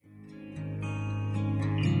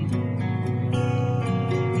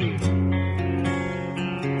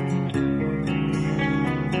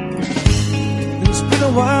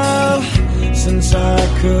a while since I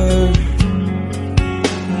could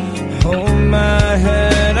hold my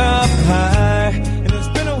head up high. And it's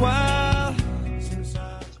been a while since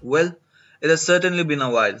Well, it has certainly been a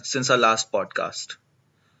while since our last podcast.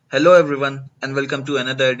 Hello, everyone, and welcome to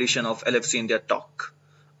another edition of LFC India Talk.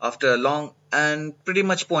 After a long and pretty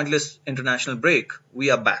much pointless international break, we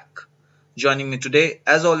are back. Joining me today,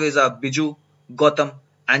 as always, are Biju, Gautam,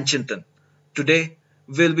 and Chintan. Today,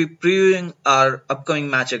 we'll be previewing our upcoming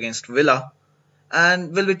match against Villa,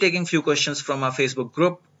 and we'll be taking few questions from our Facebook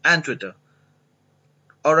group and Twitter.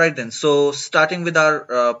 Alright then, so starting with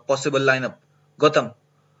our possible lineup. Gautam,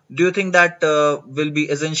 do you think that we'll be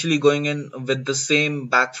essentially going in with the same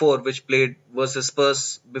back four which played versus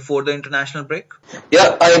Spurs before the international break?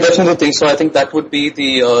 Yeah, I definitely think so. I think that would be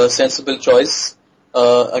the sensible choice.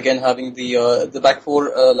 Again, having the back four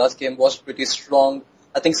last game was pretty strong.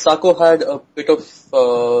 I think Sako had a bit of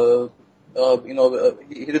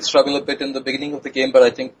he did struggle a bit in the beginning of the game, but I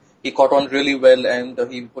think he caught on really well and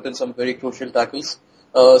he put in some very crucial tackles.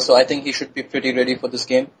 So I think he should be pretty ready for this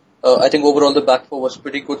game. I think overall the back four was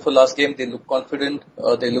pretty good for last game. They looked confident.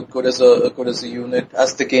 They looked good as a unit.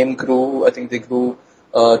 As the game grew, I think they grew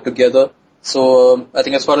together. So I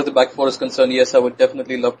think as far as the back four is concerned, yes, I would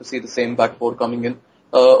definitely love to see the same back four coming in.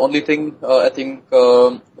 Only thing, I think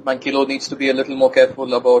Mankilo needs to be a little more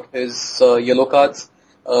careful about his yellow cards.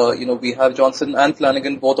 We have Johnson and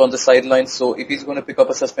Flanagan both on the sidelines, so if he's going to pick up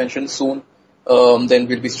a suspension soon, then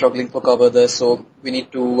we'll be struggling for cover there. So we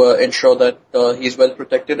need to ensure that he's well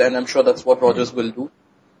protected, and I'm sure that's what Rodgers will do.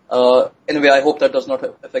 Anyway, I hope that does not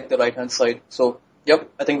affect the right-hand side. So, yep,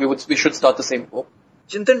 I think we should start the same four.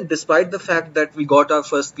 Chintan, despite the fact that we got our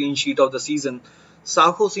first clean sheet of the season,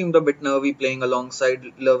 Sakho seemed a bit nervy playing alongside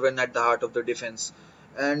Lovren at the heart of the defense.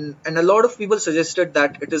 And a lot of people suggested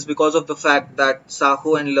that it is because of the fact that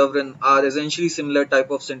Sakho and Lovren are essentially similar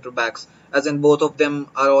type of centre backs, as in both of them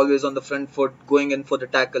are always on the front foot going in for the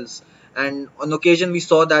tackles. And on occasion we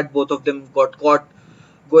saw that both of them got caught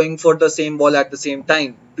going for the same ball at the same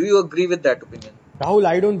time. Do you agree with that opinion? Rahul,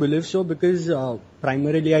 I don't believe so because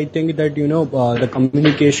primarily I think that the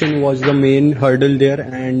communication was the main hurdle there,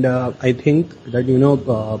 and I think that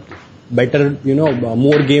better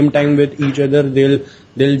more game time with each other,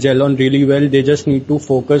 they'll gel on really well. They just need to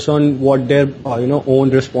focus on what their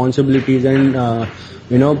own responsibilities and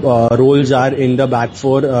roles are in the back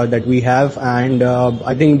four that we have, and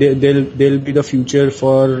I think they'll be the future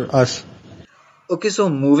for us. Okay, so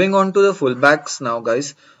moving on to the fullbacks now,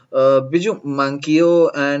 guys. Biju,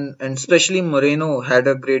 Mankio and especially Moreno had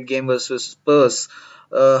a great game versus Spurs.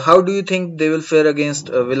 How do you think they will fare against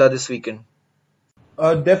Villa this weekend?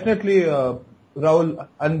 Definitely, Rahul,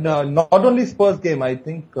 and not only Spurs game. I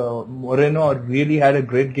think Moreno really had a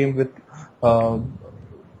great game with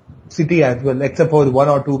City as well, except for one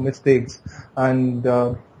or two mistakes. And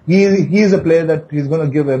he is a player that he's going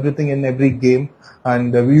to give everything in every game,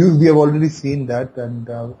 and we have already seen that,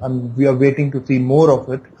 and we are waiting to see more of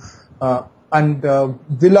it. And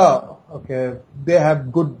Villa, okay, they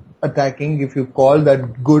have good attacking, if you call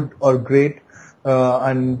that good or great.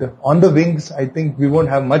 And on the wings, I think we won't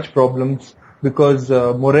have much problems because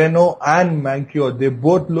Moreno and Mankio, they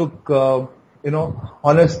both look,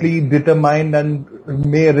 honestly determined and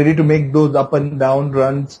ready to make those up and down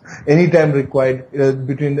runs anytime required in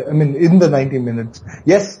the 90 minutes.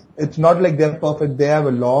 Yes, it's not like they're perfect. They have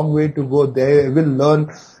a long way to go. They will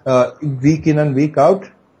learn week in and week out.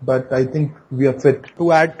 But I think we are fit.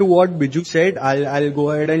 To add to what Biju said, I'll go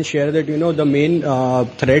ahead and share that the main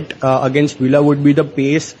threat against Villa would be the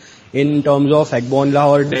pace in terms of Agbonla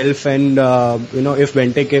or Delph, and if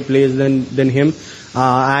Benteke plays then him.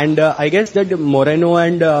 And I guess that Moreno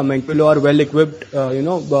and Mankilo are well equipped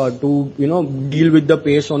to deal with the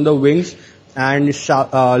pace on the wings, and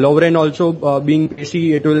Lovren also being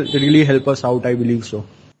pacey, it will really help us out, I believe so.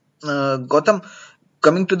 Gautam,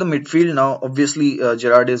 coming to the midfield now, obviously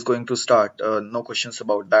Gerrard is going to start, no questions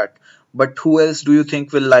about that. But who else do you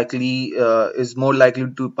think is more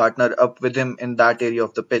likely to partner up with him in that area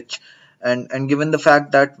of the pitch? And given the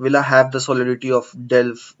fact that Villa have the solidity of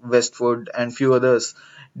Delph, Westwood and few others,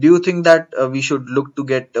 do you think that we should look to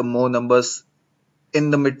get more numbers in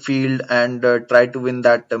the midfield and try to win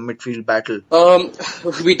that midfield battle?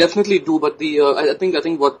 We definitely do, but I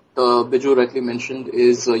think what Biju rightly mentioned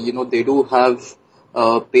is they do have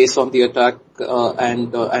pace on the attack,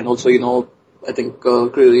 and also I think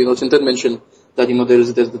Chintan mentioned that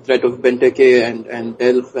there's the threat of Benteke and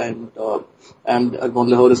Delph and Agbon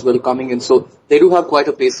Lahore as well coming in, so they do have quite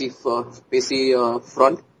a pacey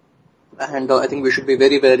front, and I think we should be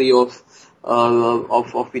very wary of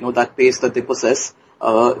that pace that they possess.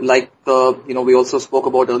 We also spoke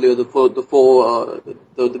about earlier,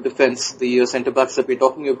 the defense, the centre backs that we're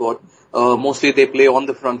talking about, mostly they play on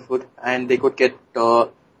the front foot, and they could get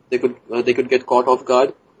caught off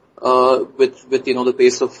guard, with the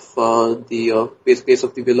pace of, pace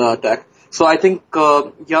of the Villa attack. So I think,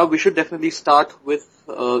 we should definitely start with,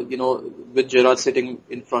 with Gerrard sitting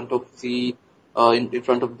in front of in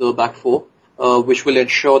front of the back four. Which will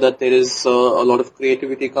ensure that there is a lot of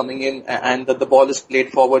creativity coming in, and that the ball is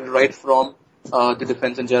played forward right from the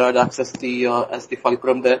defense, and Gerrard acts as the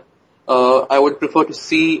fulcrum there. I would prefer to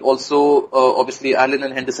see also, obviously, Allen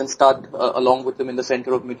and Henderson start along with him in the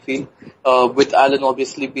centre of midfield, with Allen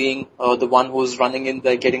obviously being the one who's running in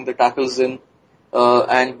there, getting the tackles in,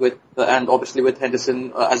 and obviously with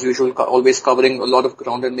Henderson, as usual, always covering a lot of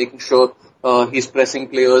ground and making sure he's pressing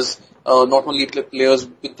players, not only players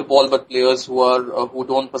with the ball, but players who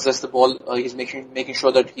don't possess the ball. He's making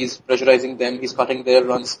sure that he's pressurizing them, he's cutting their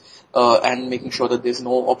runs, and making sure that there's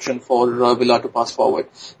no option for Villa to pass forward.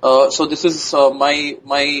 So this is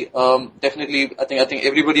definitely, I think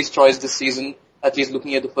everybody's choice this season, at least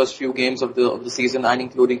looking at the first few games of the season and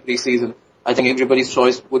including pre-season. I think everybody's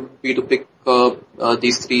choice would be to pick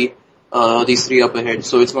these three up ahead.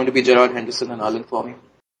 So it's going to be Gerrard, Henderson, and Allen for me.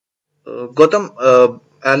 Gautam,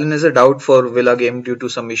 Allen is a doubt for Villa game due to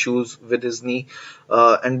some issues with his knee,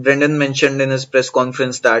 and Brendan mentioned in his press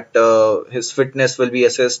conference that his fitness will be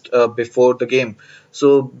assessed before the game.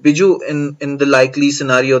 So Biju, in the likely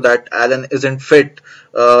scenario that Allen isn't fit,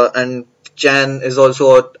 and Chan is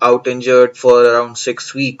also out injured for around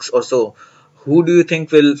 6 weeks or so, who do you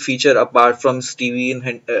think will feature apart from Stevie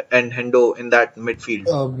and Hendo in that midfield?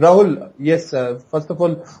 Rahul, yes, first of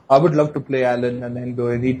all, I would love to play Allen and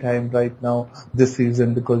Hendo anytime right now this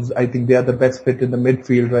season, because I think they are the best fit in the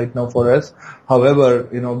midfield right now for us. However,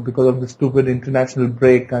 because of the stupid international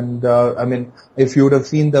break, and if you would have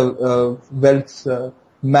seen the Welsh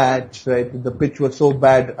match, right, the pitch was so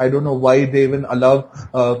bad. I don't know why they even allow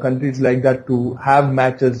countries like that to have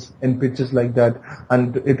matches in pitches like that.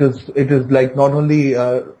 And it is like not only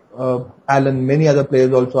Allen, many other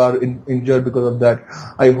players also are injured because of that.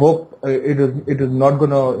 I hope it is not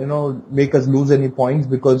gonna make us lose any points,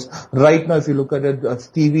 because right now if you look at it,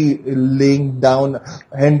 Stevie laying down,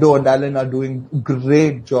 Hendo and Allen are doing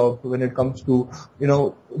great job when it comes to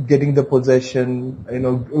getting the possession,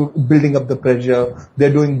 building up the pressure.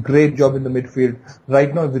 They're doing great job in the midfield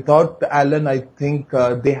right now. Without Allen, I think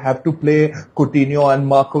they have to play Coutinho and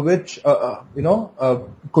Markovic.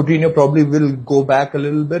 Coutinho probably will go back a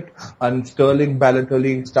little bit, and Sterling,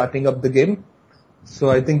 Balotelli starting up the game.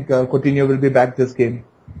 So I think Coutinho will be back this game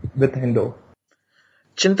with Hendo.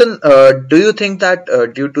 Chintan, do you think that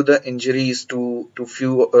due to the injuries to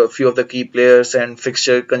few of the key players and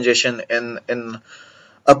fixture congestion in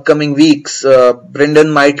upcoming weeks,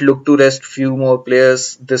 Brendan might look to rest few more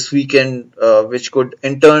players this weekend, which could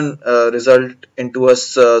in turn result into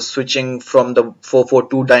us switching from the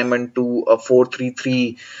 4-4-2 diamond to a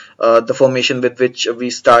 4-3-3, the formation with which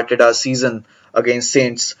we started our season against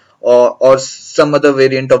Saints, or some other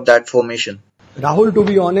variant of that formation? Rahul, to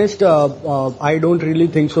be honest, I don't really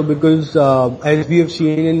think so, because as we have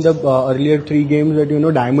seen in the earlier 3 games that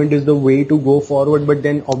diamond is the way to go forward. But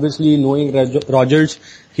then obviously knowing Rodgers,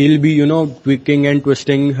 he'll be tweaking and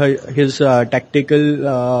twisting his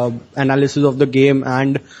tactical analysis of the game,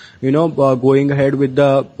 and going ahead with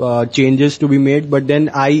the changes to be made. But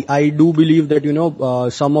then I do believe that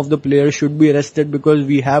some of the players should be rested, because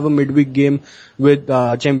we have a midweek game with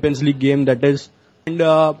Champions League game, that is. And,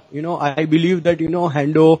 I believe that,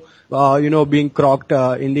 Hendo, being crocked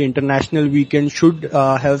in the international weekend, should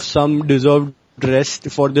have some deserved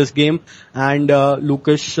rest for this game. And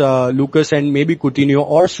Lucas and maybe Coutinho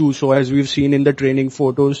or Suso, as we've seen in the training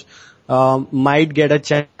photos, might get a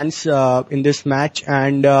chance in this match.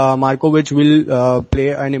 And Markovic will play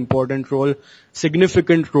an important role,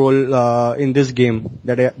 significant role in this game,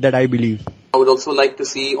 that I believe. I would also like to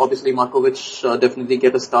see, obviously, Markovic definitely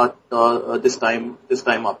get a start this time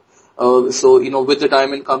up. So with the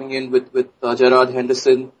diamond coming in with Gerrard,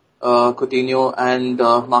 Henderson, Coutinho, and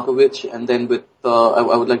Markovic, and then with I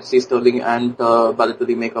would like to see Sterling and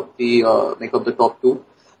Balotelli make up the top 2.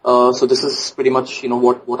 So this is pretty much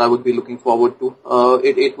what I would be looking forward to.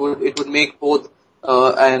 It would make both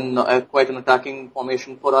quite an attacking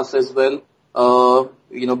formation for us as well.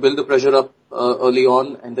 Build the pressure up early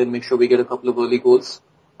on, and then make sure we get a couple of early goals,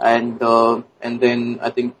 and then I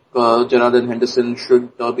think Gerrard and Henderson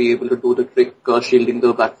should be able to do the trick, shielding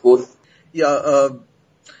the back four. Yeah,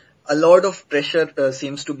 a lot of pressure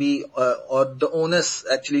seems to be, or the onus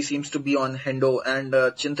actually seems to be on Hendo. And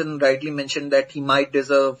Chintan rightly mentioned that he might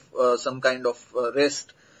deserve some kind of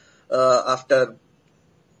rest after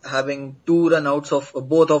having two run-outs of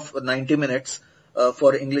both of 90 minutes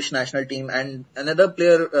for English national team. And another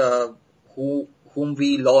player whom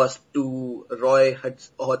we lost to Roy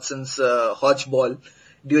Hodgson's hodgeball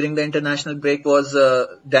during the international break was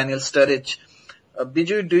Daniel Sturridge.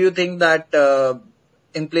 Biju, do you think that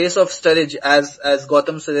in place of Sturridge, as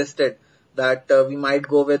Gautam suggested, that we might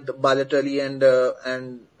go with Balotelli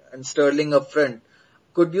and Sterling up front?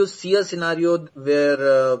 Could you see a scenario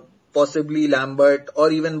where possibly Lambert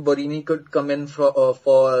or even Borini could come in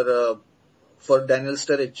for Daniel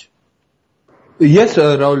Sturridge? Yes,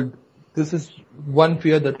 Rahul. This is one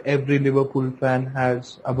fear that every Liverpool fan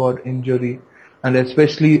has about injury, and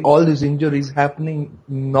especially all these injuries happening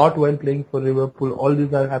not while playing for Liverpool. All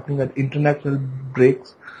these are happening at international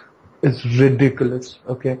breaks. Is ridiculous.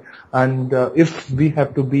 Okay, and if we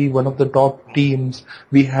have to be one of the top teams,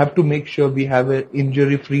 we have to make sure we have an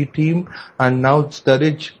injury-free team. And now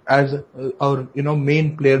Sturridge as our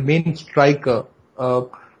main player, main striker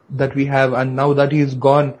that we have, and now that he is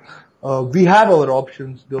gone, we have our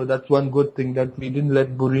options though. That's one good thing that we didn't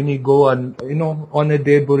let Borini go, and on a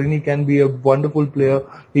day Borini can be a wonderful player.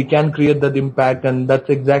 He can create that impact, and that's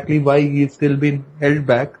exactly why he's still been held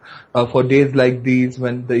back for days like these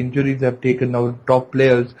when the injuries have taken our top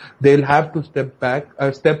players. They'll have to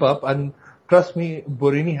step up, and trust me,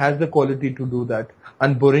 Borini has the quality to do that.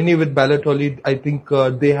 And Borini with Balotelli, I think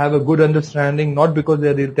they have a good understanding, not because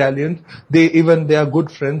they're Italians. They are good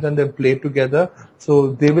friends and they've played together.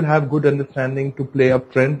 So they will have good understanding to play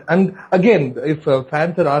up front. And again, if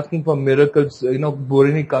fans are asking for miracles,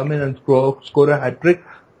 Borini come in and score a hat-trick,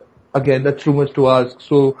 again, that's too much to ask.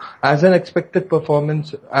 So as an expected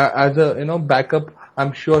performance, as a, backup,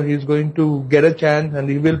 I'm sure he's going to get a chance and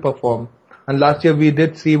he will perform. And last year we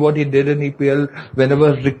did see what he did in EPL.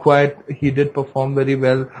 Whenever required, he did perform very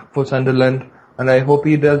well for Sunderland. And I hope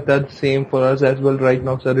he does that same for us as well. Right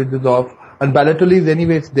now, Sturridge is off. And Balotelli is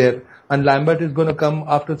anyways there. And Lambert is going to come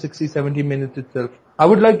after 60-70 minutes itself. I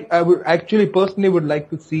would actually personally would like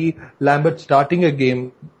to see Lambert starting a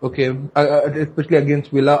game, okay, especially against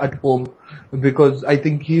Villa at home, because I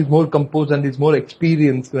think he's more composed and he's more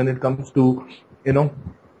experienced when it comes to,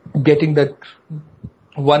 getting that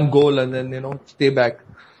one goal and then, stay back.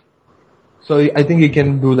 So I think he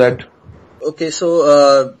can do that. Okay,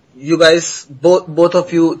 so you guys, both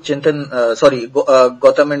of you, Chintan,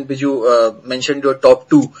 Gautam and Biju, mentioned your top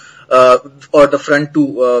two, or the front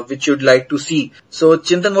two, which you'd like to see. So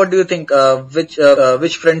Chintan, what do you think?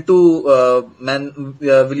 Which front two man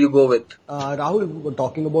will you go with? Rahul,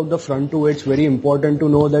 talking about the front two, it's very important to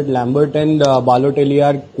know that Lambert and Balotelli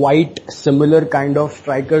are quite similar kind of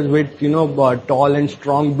strikers with, tall and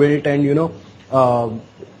strong built and,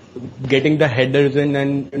 getting the headers in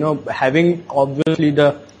and, having obviously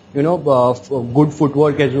the, good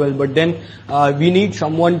footwork as well. But then, we need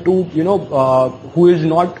someone to, who is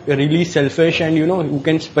not really selfish and, who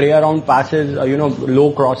can spray around passes,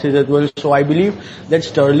 low crosses as well. So I believe that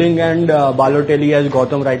Sterling and Balotelli, as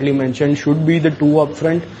Gautam rightly mentioned, should be the two up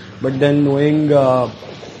front. But then knowing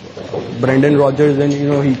Brendan Rodgers, then,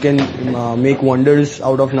 he can make wonders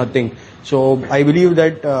out of nothing. So I believe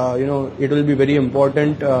that, it will be very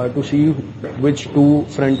important to see which two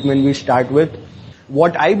frontmen we start with.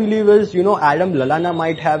 What I believe is, Adam Lallana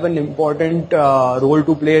might have an important role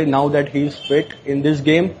to play now that he's fit in this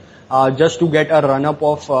game, just to get a run-up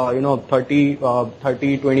of,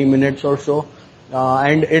 20 minutes or so.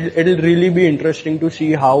 And it'll really be interesting to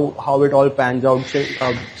see how it all pans out,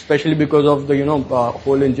 especially because of the,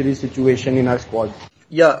 whole injury situation in our squad.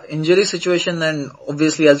 Yeah, injury situation, and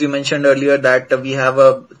obviously, as you mentioned earlier, that we have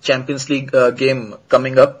a Champions League game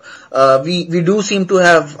coming up. We do seem to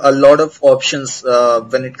have a lot of options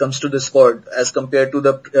when it comes to the squad as compared to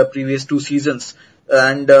the previous two seasons.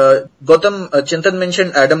 And Gautam, Chintan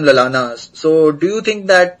mentioned Adam Lallana. So, do you think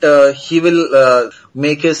that he will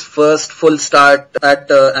make his first full start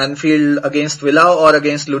at Anfield against Villa or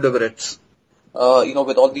against Ludogorets?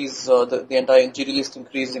 With all these, the entire injury list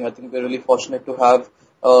increasing, I think we're really fortunate to have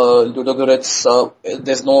Ludogorets.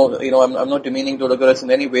 There's no, I'm not demeaning Ludogorets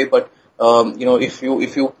in any way, but if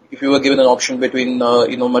you were given an option between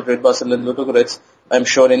Madrid, Barcelona, and Ludogorets, I'm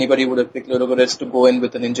sure anybody would have picked Ludogorets to go in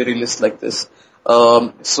with an injury list like this.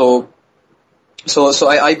 So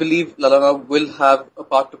I believe Lallana will have a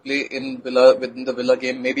part to play within the Villa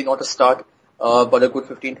game. Maybe not a start, but a good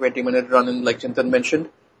 15-20 minute run in, like Chintan mentioned.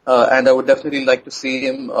 And I would definitely like to see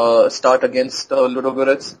him start against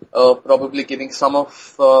Ludogorets, probably giving some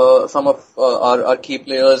of our key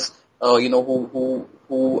players,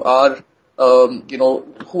 who are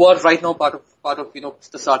who are right now part of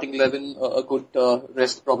the starting 11, a good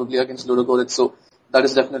rest probably against Ludogorets. So that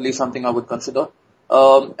is definitely something I would consider.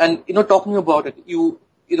 And talking about it,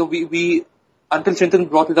 we until Chintan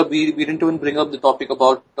brought it up, we didn't even bring up the topic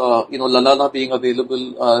about Lalana being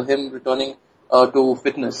available, him returning to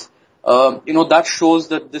fitness. That shows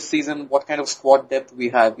that this season what kind of squad depth we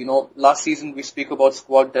have. Last season we speak about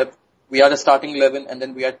squad depth. We had a starting 11, and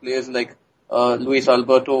then we had players like Luis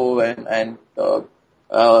Alberto and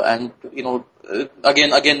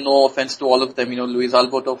again, no offense to all of them. Luis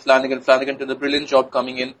Alberto, Flanagan did a brilliant job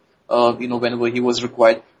coming in, whenever he was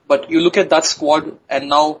required. But you look at that squad and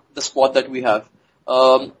now the squad that we have.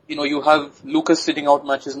 You have Lucas sitting out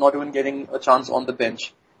matches, not even getting a chance on the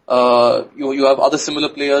bench. You have other similar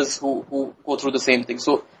players who go through the same thing.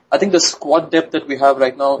 So I think the squad depth that we have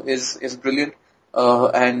right now is brilliant.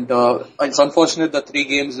 And it's unfortunate that 3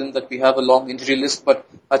 games in that we have a long injury list, but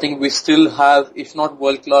I think we still have, if not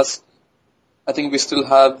world class, I think we still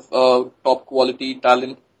have top quality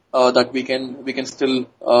talent that we can still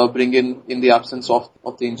bring in the absence of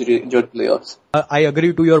the injured players. I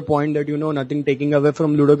agree to your point that nothing taking away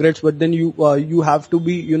from Ludogorets, but then you have to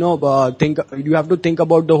be you have to think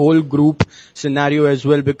about the whole group scenario as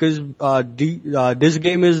well, because this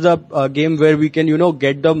game is the game where we can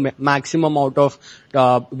get the maximum out of.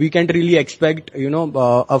 We can't really expect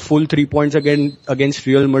a full 3 points against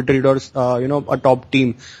Real Madrid or a top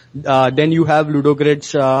team. Then you have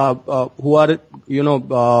Ludogorets who are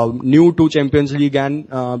new to Champions League and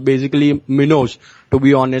basically minnows, to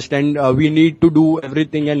be honest, and we need to do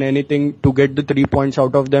everything and anything to get the 3 points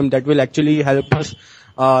out of them. That will actually help us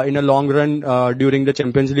in a long run during the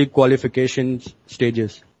Champions League qualification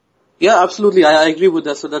stages. Yeah, absolutely. I agree with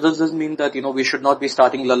that. So that doesn't mean that, we should not be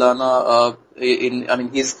starting Lalana,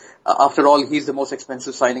 after all, he's the most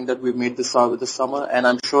expensive signing that we've made this summer, and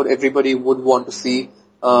I'm sure everybody would want to see,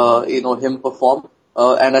 him perform.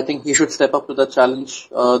 And I think he should step up to the challenge,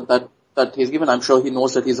 that he's given. I'm sure he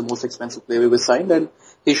knows that he's the most expensive player we've signed, and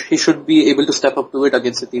he should be able to step up to it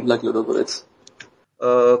against a team like Ludogorets.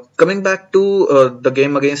 Coming back to the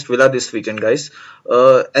game against Villa this weekend, guys.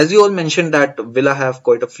 As you all mentioned that Villa have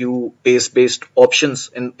quite a few pace-based options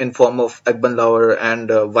in form of Agbanlauer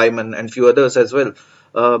and Wyman and few others as well.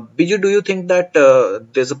 Biju, do you think that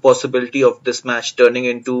there's a possibility of this match turning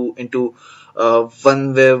into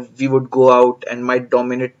one where we would go out and might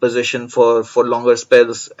dominate possession for longer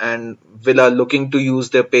spells, and Villa looking to use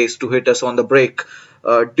their pace to hit us on the break?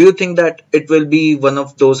 Do you think that it will be one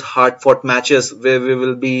of those hard-fought matches where we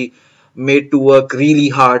will be made to work really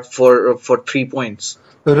hard for 3 points?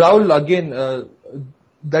 Rahul, again,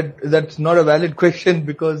 that's not a valid question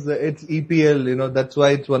because it's EPL, that's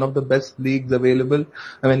why it's one of the best leagues available.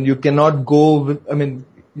 I mean, you cannot go with,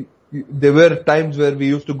 there were times where we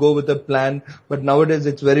used to go with a plan, but nowadays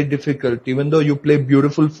it's very difficult. Even though you play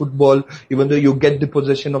beautiful football, even though you get the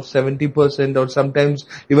possession of 70% or sometimes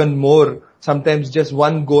even more, sometimes just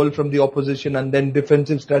one goal from the opposition and then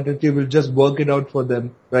defensive strategy will just work it out for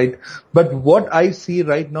them, right? But what I see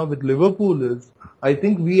right now with Liverpool is, I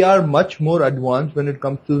think we are much more advanced when it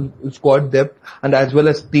comes to squad depth and as well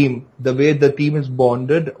as team. The way the team is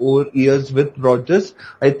bonded over years with Rodgers,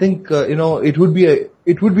 I think it would be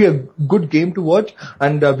a good game to watch,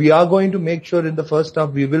 and we are going to make sure in the first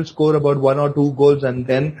half we will score about 1 or 2 goals and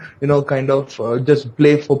then just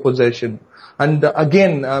play for possession. And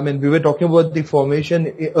again, we were talking about the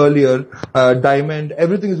formation earlier, diamond,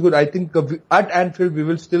 everything is good. I think at Anfield we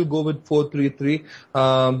will still go with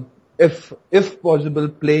 4-3-3. If possible,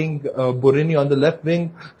 playing Borini on the left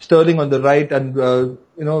wing, Sterling on the right, and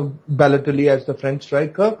Balotelli as the French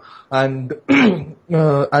striker, and in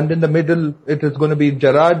the middle it is going to be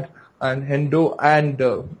Gerrard and Hendo and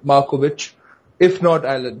Markovic, if not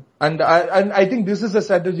Allen. And I think this is a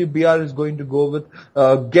strategy BR is going to go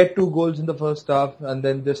with. Get 2 goals in the first half and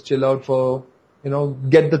then just chill out for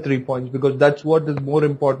get the 3 points, because that's what is more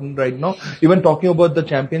important right now. Even talking about the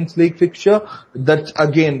Champions League fixture, that's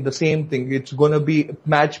again the same thing. It's going to be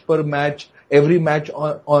match per match. Every match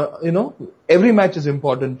every match is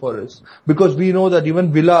important for us, because we know that even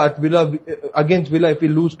against Villa, if we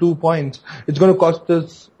lose 2 points, it's going to cost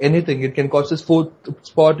us anything. It can cost us 4th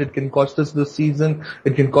spot. It can cost us the season.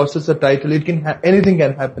 It can cost us a title. Anything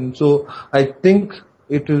can happen. So I think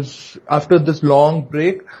it is after this long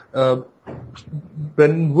break,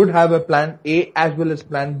 Brendan would have a plan A as well as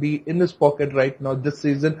plan B in his pocket right now this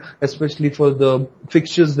season, especially for the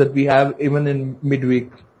fixtures that we have even in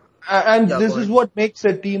midweek. And Yeah, this go is ahead. what makes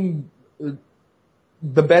a team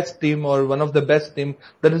the best team or one of the best team.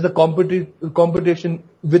 That is the competition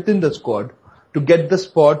within the squad to get the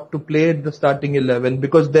spot to play at the starting 11,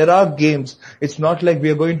 because there are games. It's not like we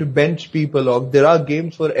are going to bench people off. There are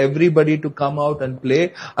games for everybody to come out and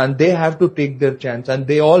play, and they have to take their chance, and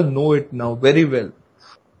they all know it now very well.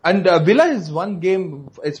 And Villa is one game,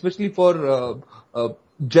 especially for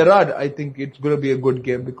Gerard. I think it's going to be a good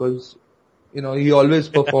game because he always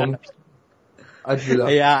performs at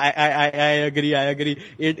Villa. Yeah, I agree. I agree.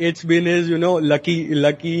 It's been his,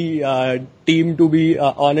 lucky team, to be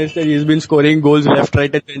honest. That he's been scoring goals left,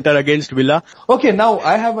 right, and center against Villa. Okay, now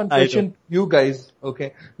I have one I know. question to you guys.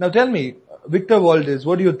 Okay, now tell me, Victor Valdez,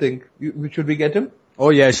 what do you think? Should we get him? Oh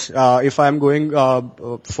yes, if I'm going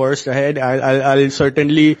first ahead, I'll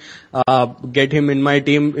certainly get him in my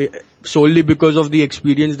team solely because of the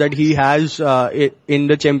experience that he has in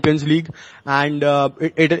the Champions League, and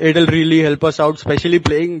it'll really help us out, especially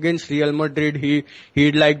playing against Real Madrid.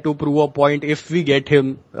 He'd like to prove a point if we get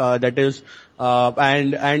him. That is.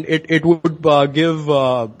 And it would give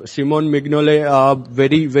Simon Mignolet a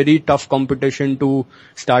very, very tough competition to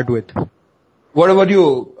start with. What about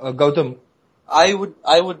you, Gautam? I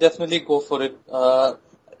would definitely go for it.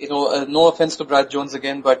 No offense to Brad Jones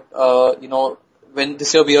again, but when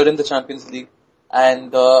this year we are in the Champions League,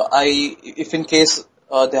 and if in case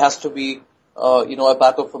there has to be a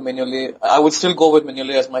backup for Mignolet, I would still go with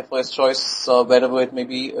Mignolet as my first choice wherever it may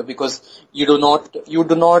be, because you do not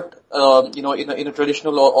in a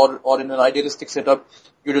traditional or in an idealistic setup,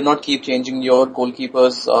 you do not keep changing your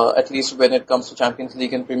goalkeepers, at least when it comes to Champions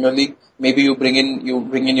League and Premier League. Maybe you bring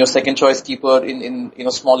in your second choice keeper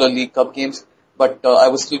in smaller League Cup games, but I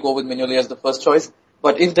would still go with Mignolet as the first choice.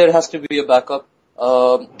 But if there has to be a backup,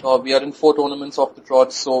 we are in 4 tournaments off the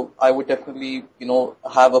trot, so I would definitely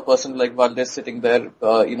have a person like Valdez sitting there,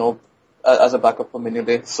 as a backup for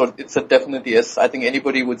Mignolet. So it's a definite yes. I think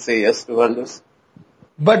anybody would say yes to Valdez.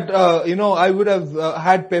 But I would have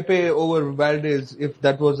had Pepe over Valdez if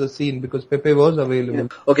that was a scene, because Pepe was available.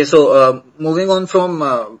 Okay, so moving on from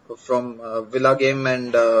Villa game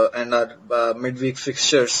and our midweek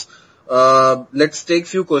fixtures, let's take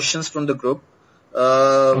few questions from the group.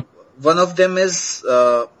 One of them is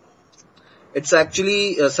it's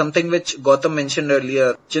actually something which Gautam mentioned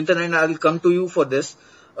earlier. Chintan, and I'll come to you for this.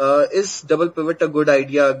 Is double pivot a good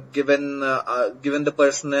idea given the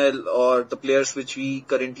personnel or the players which we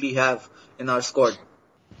currently have in our squad?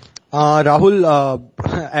 Rahul,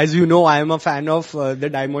 as you know, I am a fan of the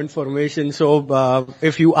diamond formation. So,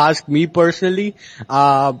 if you ask me personally,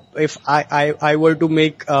 if I were to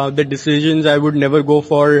make the decisions, I would never go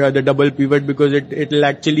for the double pivot, because it'll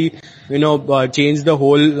actually, change the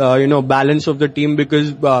whole, balance of the team,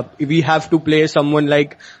 because we have to play someone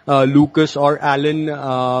like Lucas or Allen,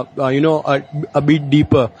 a bit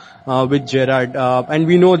deeper. With Gerrard. And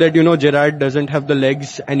we know that, Gerrard doesn't have the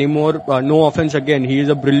legs anymore. No offense again. He is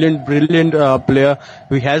a brilliant player.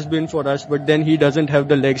 He has been for us, but then he doesn't have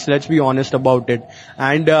the legs. Let's be honest about it.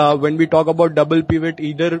 And, when we talk about double pivot,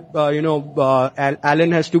 either,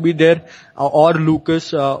 Allen has to be there, or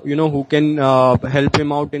Lucas, who can, help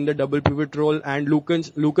him out in the double pivot role. And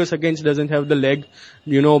Lucas again doesn't have the leg,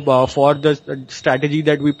 for the strategy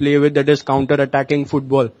that we play with, that is counter-attacking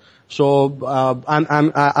football. So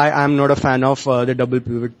I'm not a fan of the double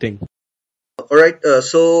pivot thing. All right.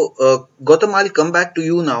 So Gautam, I'll come back to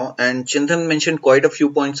you now. And Chintan mentioned quite a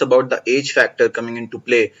few points about the age factor coming into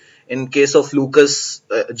play in case of Lucas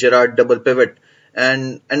Gerrard double pivot.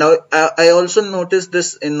 And I also noticed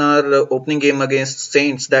this in our opening game against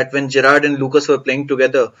Saints, that when Gerrard and Lucas were playing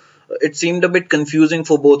together, it seemed a bit confusing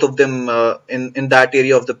for both of them in that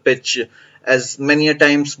area of the pitch, as many a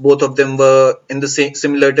times both of them were in the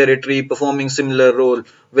similar territory, performing similar role.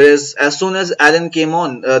 Whereas as soon as Allen came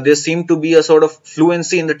on, there seemed to be a sort of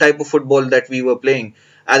fluency in the type of football that we were playing.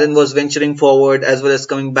 Allen was venturing forward as well as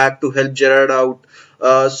coming back to help Gerrard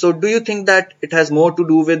out. So do you think that it has more to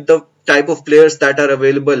do with the type of players that are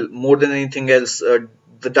available more than anything else?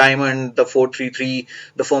 The diamond, the 4-3-3,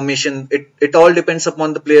 the formation, it all depends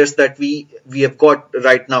upon the players that we have got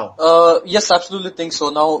right now. Yes, absolutely think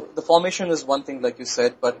so. Now, the formation is one thing, like you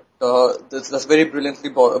said, but that's very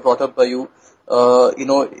brilliantly brought up by you.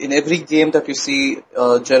 In every game that you see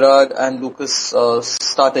Gerrard and Lucas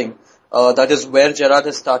starting, that is where Gerrard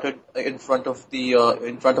has started in front of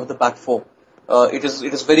the back four. It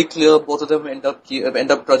is very clear both of them end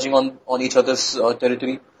up trudging on each other's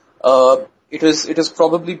territory. It is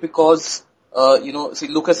probably because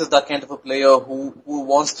Lucas is that kind of a player who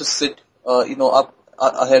wants to sit up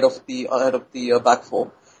ahead of the back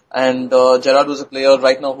four, and Gerrard was a player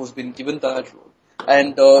right now who's been given that role.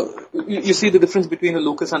 And you see the difference between a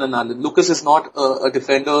Lucas and an Allen. Lucas is not a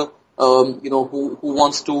defender, who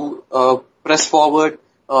wants to press forward,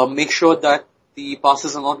 make sure that the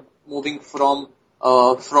passes are not moving from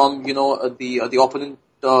the opponent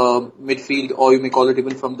midfield, or you may call it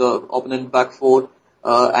even from the opponent back four,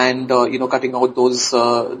 and cutting out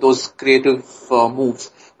those creative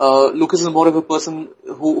moves. Lucas is more of a person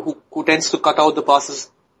who tends to cut out the passes,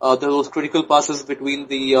 those critical passes between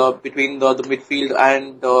the midfield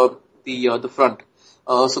and the front.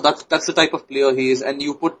 So that's the type of player he is. And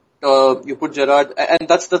you put Gerrard, and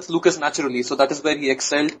that's Lucas naturally. So that is where he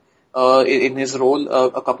excelled in his role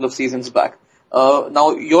a couple of seasons back.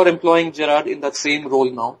 Now you're employing Gerrard in that same role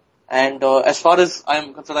now. And as far as I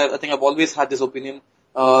am concerned, I think I've always had this opinion.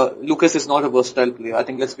 Lucas is not a versatile player. I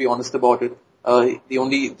think let's be honest about it. The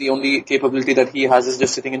only capability that he has is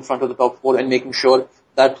just sitting in front of the top four and making sure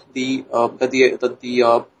that the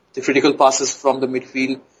critical passes from the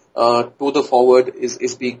midfield to the forward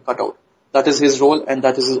is being cut out. That is his role, and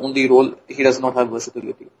that is his only role. He does not have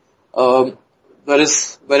versatility.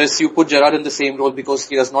 Whereas you put Gerrard in the same role because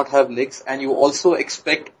he does not have legs, and you also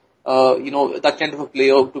expect that kind of a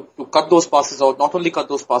player to cut those passes out, not only cut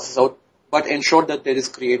those passes out, but ensure that there is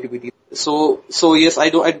creativity. So yes, I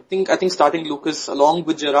think starting Lucas along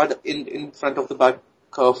with Gerrard in front of the back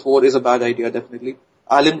four is a bad idea, definitely.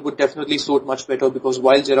 Allen would definitely suit much better, because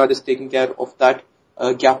while Gerrard is taking care of that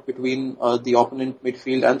gap between the opponent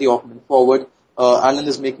midfield and the opponent forward, Allen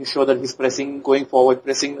is making sure that he's going forward,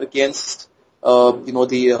 pressing against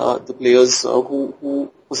the players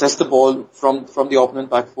who possess the ball from the opponent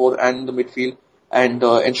back four and the midfield, and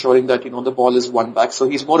ensuring that the ball is won back. So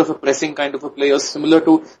he's more of a pressing kind of a player, similar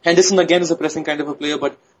to Henderson. Again, is a pressing kind of a player,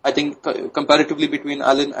 but I think comparatively between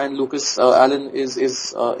Allen and Lucas, Allen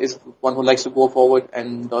is one who likes to go forward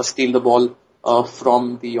and steal the ball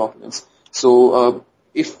from the opponents. So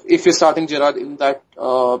if you're starting Gerrard in that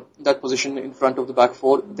position in front of the back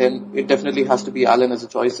four, then it definitely has to be Allen as a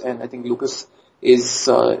choice, and I think Lucas is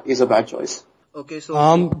a bad choice. Okay, so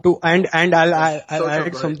I'll Sure,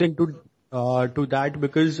 add go something to that,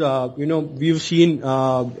 because we've seen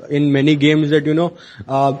in many games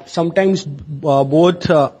that sometimes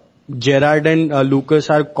both Gerrard and Lucas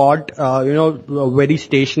are caught very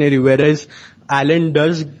stationary, whereas Allen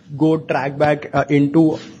does go track back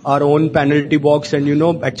into our own penalty box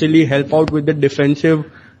and actually help out with the defensive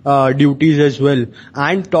duties as well.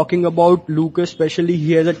 And talking about Lucas especially,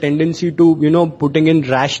 he has a tendency to putting in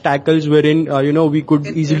rash tackles wherein we could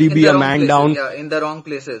easily in be the a wrong man places, down. Yeah, in the wrong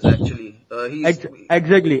places actually.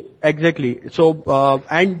 Exactly. So,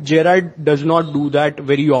 and Gerrard does not do that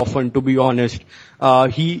very often, to be honest.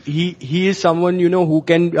 He is someone, who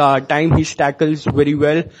can, time his tackles very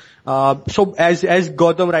well. So as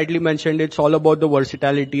Gautam rightly mentioned, it's all about the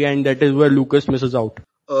versatility, and that is where Lucas misses out.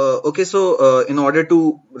 Okay, so in order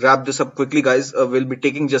to wrap this up quickly, guys, we'll be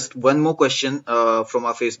taking just one more question from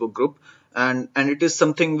our Facebook group, and it is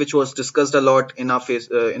something which was discussed a lot in our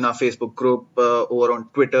Facebook group, over on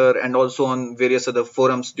Twitter, and also on various other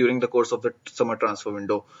forums during the course of the summer transfer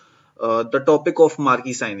window. The topic of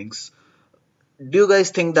marquee signings. Do you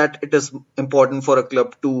guys think that it is important for a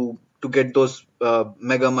club to get those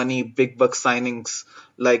mega money, big buck signings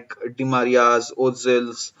like Di Maria's,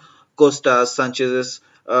 Ozil's, Costas, Sanchez's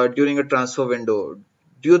during a transfer window?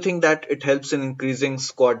 Do you think that it helps in increasing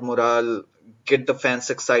squad morale, get the fans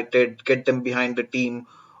excited, get them behind the team,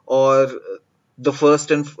 or the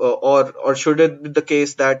first or should it be the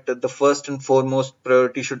case that the first and foremost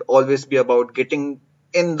priority should always be about getting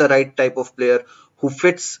in the right type of player who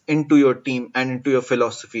fits into your team and into your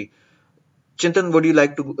philosophy? Chintan, would you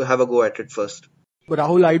like to have a go at it first?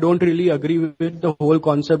 Rahul, I don't really agree with the whole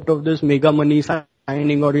concept of this mega money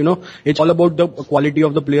signing, or it's all about the quality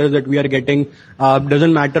of the players that we are getting.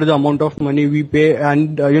 Doesn't matter the amount of money we pay,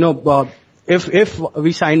 and if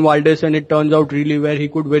we sign Valdez and it turns out really well, he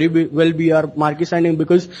could well be our marquee signing,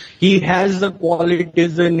 because he has the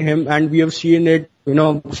qualities in him, and we have seen it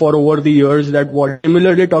for over the years. That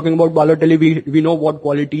similarly talking about Balotelli, we know what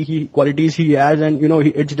qualities he has, and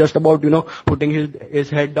it's just about putting his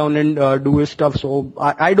head down and do his stuff. So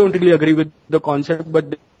I don't really agree with the concept,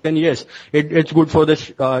 but then yes, it's good for the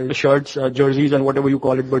shirts, jerseys, and whatever you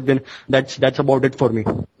call it. But then that's about it for me.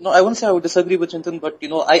 No, I won't say I would disagree with Chintan, but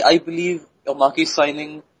I believe a marquee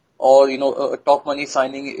signing or a top money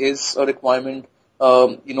signing is a requirement.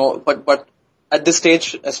 But at this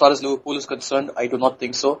stage, as far as Liverpool is concerned, I do not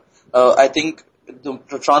think so. I think the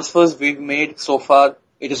transfers we've made so far,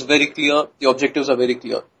 it is very clear. The objectives are very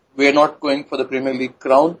clear. We are not going for the Premier League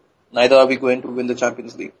crown. Neither are we going to win the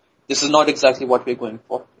Champions League. This is not exactly what we're going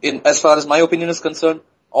for. As far as my opinion is concerned,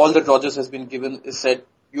 all that Rodgers has been given is said,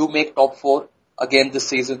 you make top 4 again this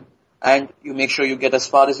season and you make sure you get as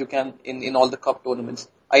far as you can in all the cup tournaments.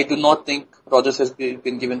 I do not think Rodgers has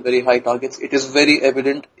been given very high targets. It is very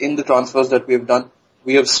evident in the transfers that we have done.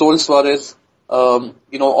 We have sold Suarez.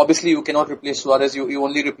 Obviously you cannot replace Suarez. You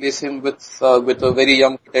only replace him with a very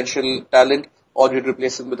young potential talent, or you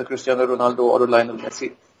replace him with a Cristiano Ronaldo or a Lionel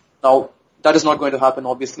Messi. Now, that is not going to happen,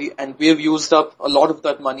 obviously, and we have used up a lot of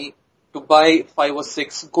that money to buy 5 or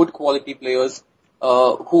 6 good quality players,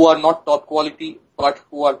 who are not top quality, but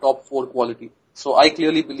who are top 4 quality. So I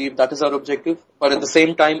clearly believe that is our objective, but at the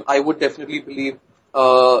same time, I would definitely believe,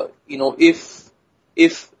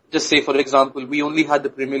 if just say, for example, we only had the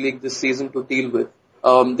Premier League this season to deal with,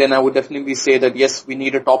 then I would definitely say that yes, we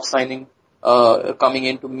need a top signing coming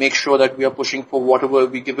in to make sure that we are pushing for whatever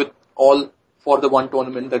we give it all for the one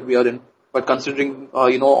tournament that we are in. But considering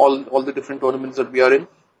all the different tournaments that we are in,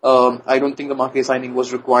 I don't think the marquee signing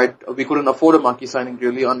was required. We couldn't afford a marquee signing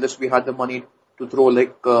really unless we had the money to throw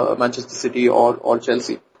like Manchester City or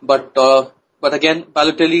Chelsea. But again,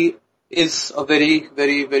 Balotelli is a very,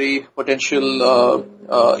 very, very potential.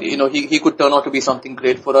 He could turn out to be something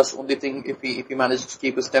great for us. Only thing, if he manages to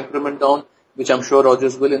keep his temperament down, which I'm sure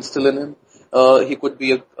Rodgers will instill in him, he could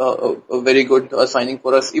be a very good signing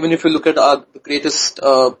for us. Even if you look at the greatest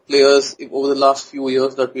players over the last few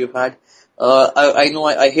years that we've had,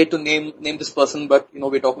 I hate to name this person, but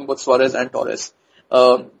we're talking about Suarez and Torres.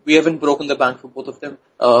 We haven't broken the bank for both of them,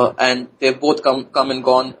 and they've both come and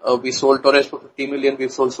gone. We sold Torres for 50 million,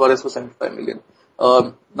 we've sold Suarez for 75 million.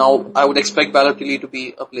 Now, I would expect Balotelli to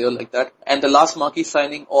be a player like that. And the last marquee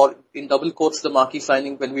signing, or in double quotes, the marquee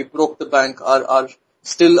signing, when we broke the bank, our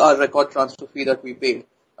record transfer fee that we paid,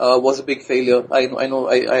 was a big failure.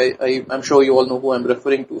 I'm sure you all know who I'm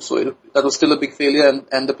referring to. So that was still a big failure,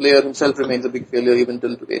 and the player himself remains a big failure even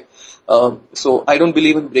till today. So I don't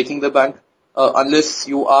believe in breaking the bank, unless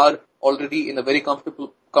you are already in a very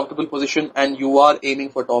comfortable position and you are aiming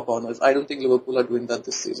for top honors. I don't think Liverpool are doing that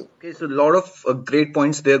this season. Okay, so a lot of great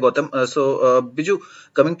points there, Gautam. Biju,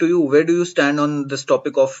 coming to you, where do you stand on this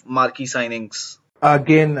topic of marquee signings?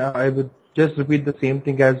 Again, I would just repeat the same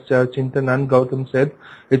thing as Chintan and Gautam said.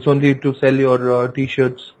 It's only to sell your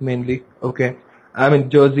t-shirts mainly. Okay.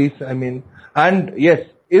 Jerseys. And yes,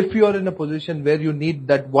 if you are in a position where you need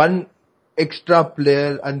that one extra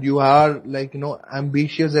player and you are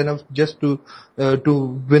ambitious enough just to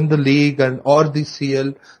win the league or the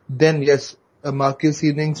CL, then yes, a marquee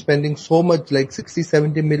signing spending so much like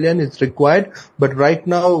 60-70 million is required. But right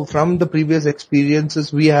now, from the previous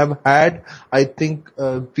experiences we have had, I think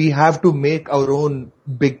we have to make our own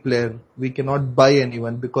big player. We cannot buy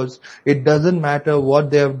anyone, because it doesn't matter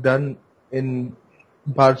what they have done in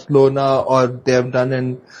Barcelona or they have done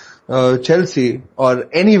in Chelsea or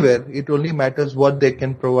anywhere. It only matters what they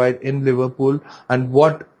can provide in Liverpool and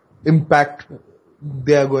what impact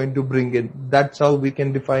they are going to bring in. That's how we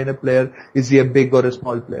can define a player. Is he a big or a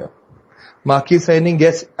small player? Marquee signing,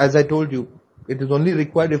 yes, as I told you, it is only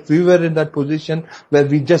required if we were in that position where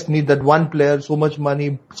we just need that one player, so much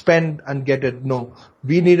money, spend and get it. No,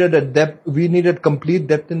 we needed a depth. We needed complete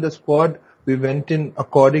depth in the squad. We went in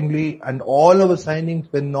accordingly, and all our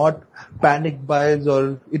signings were not panic buys,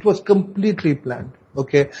 or it was completely planned.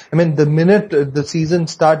 Okay. The minute the season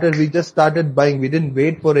started, we just started buying. We didn't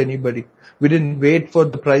wait for anybody. We didn't wait for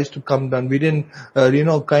the price to come down. We didn't,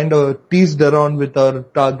 kind of teased around with our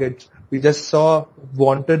targets. We just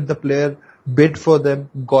wanted the player, bid for them,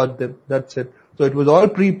 got them. That's it. So it was all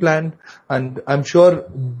pre-planned, and I'm sure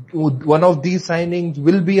one of these signings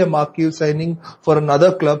will be a marquee signing for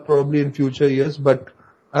another club probably in future years, but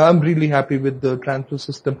I'm really happy with the transfer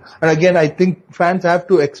system. And again, I think fans have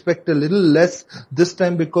to expect a little less this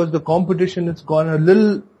time, because the competition has gone a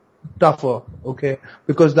little tougher, okay?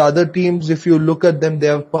 Because the other teams, if you look at them, they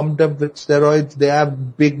are pumped up with steroids, they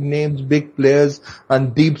have big names, big players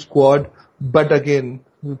and deep squad. But again,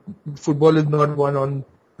 football is not won on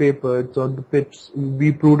paper, it's on the pitch.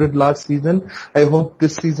 We proved it last season. I hope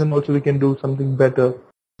this season also we can do something better.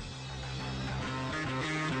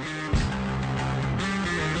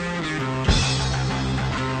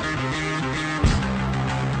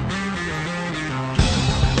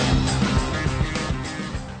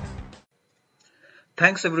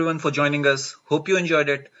 Thanks everyone for joining us. Hope you enjoyed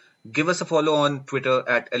it. Give us a follow on Twitter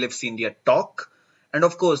at LFC India Talk. And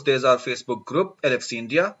of course, there's our Facebook group, LFC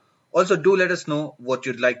India. Also, do let us know what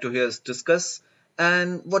you'd like to hear us discuss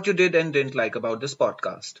and what you did and didn't like about this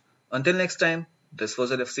podcast. Until next time, this was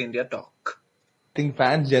LFC India Talk. I think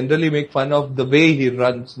fans generally make fun of the way he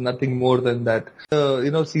runs, nothing more than that.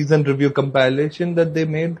 Season review compilation that they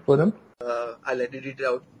made for him. I'll edit it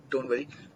out, don't worry.